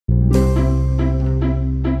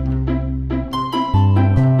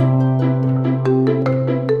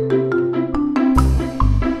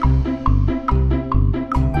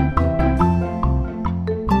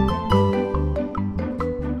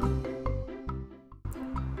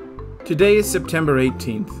Today is September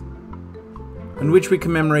 18th, on which we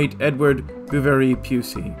commemorate Edward Bouverie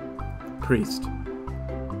Pusey, priest.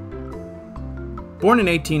 Born in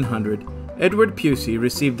 1800, Edward Pusey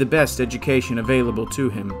received the best education available to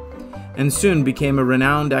him, and soon became a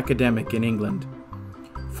renowned academic in England.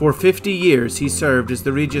 For 50 years he served as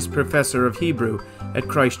the Regius Professor of Hebrew at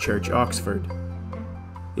Christ Church, Oxford.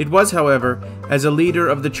 It was, however, as a leader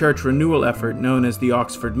of the church renewal effort known as the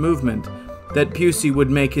Oxford Movement that Pusey would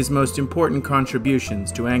make his most important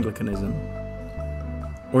contributions to Anglicanism.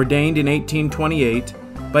 Ordained in 1828,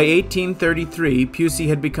 by 1833 Pusey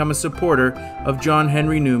had become a supporter of John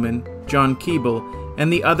Henry Newman, John Keble,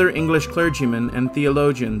 and the other English clergymen and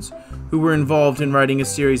theologians who were involved in writing a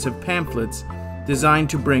series of pamphlets designed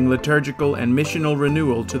to bring liturgical and missional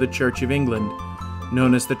renewal to the Church of England,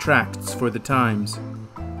 known as the Tracts for the Times.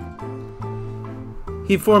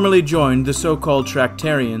 He formally joined the so-called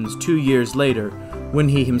Tractarians 2 years later, when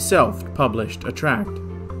he himself published a tract.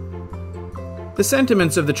 The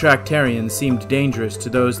sentiments of the Tractarians seemed dangerous to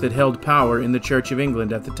those that held power in the Church of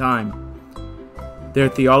England at the time. Their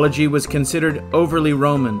theology was considered overly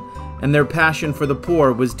Roman, and their passion for the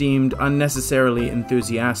poor was deemed unnecessarily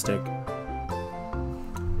enthusiastic.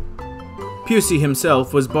 Pusey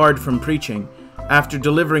himself was barred from preaching after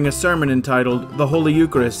delivering a sermon entitled "The Holy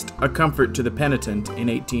Eucharist, a Comfort to the Penitent" in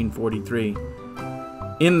 1843.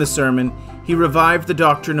 In the sermon, he revived the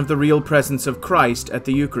doctrine of the real presence of Christ at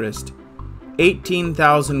the Eucharist.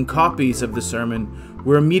 18,000 copies of the sermon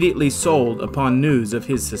were immediately sold upon news of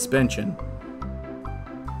his suspension.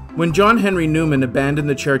 When John Henry Newman abandoned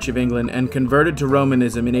the Church of England and converted to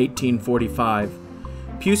Romanism in 1845,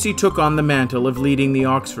 Pusey took on the mantle of leading the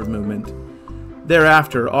Oxford movement,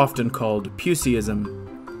 thereafter often called Puseyism.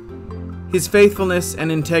 His faithfulness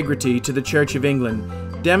and integrity to the Church of England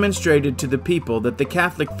demonstrated to the people that the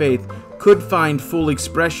Catholic faith could find full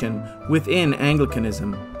expression within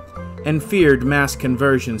Anglicanism, and feared mass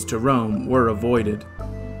conversions to Rome were avoided.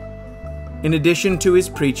 In addition to his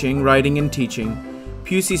preaching, writing, and teaching,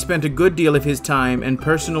 Pusey spent a good deal of his time and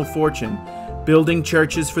personal fortune building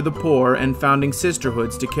churches for the poor and founding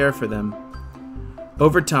sisterhoods to care for them.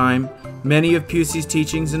 Over time, many of Pusey's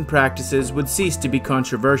teachings and practices would cease to be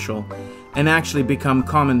controversial and actually become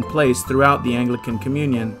commonplace throughout the Anglican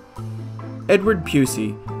Communion. Edward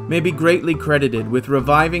Pusey may be greatly credited with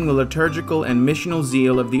reviving the liturgical and missional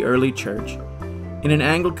zeal of the early church in an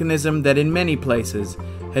Anglicanism that in many places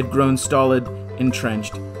had grown stolid,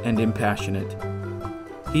 entrenched, and impassionate.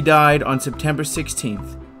 He died on September 16,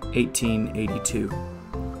 1882.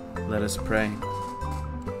 Let us pray.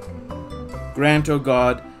 Grant, O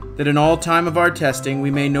God, that in all time of our testing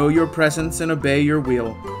we may know your presence and obey your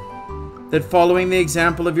will, that following the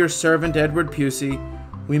example of your servant Edward Pusey,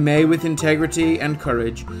 we may with integrity and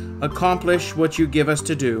courage accomplish what you give us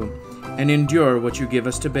to do and endure what you give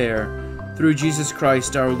us to bear, through Jesus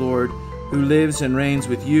Christ our Lord, who lives and reigns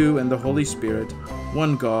with you and the Holy Spirit,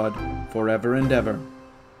 one God, forever and ever.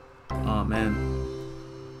 Amen.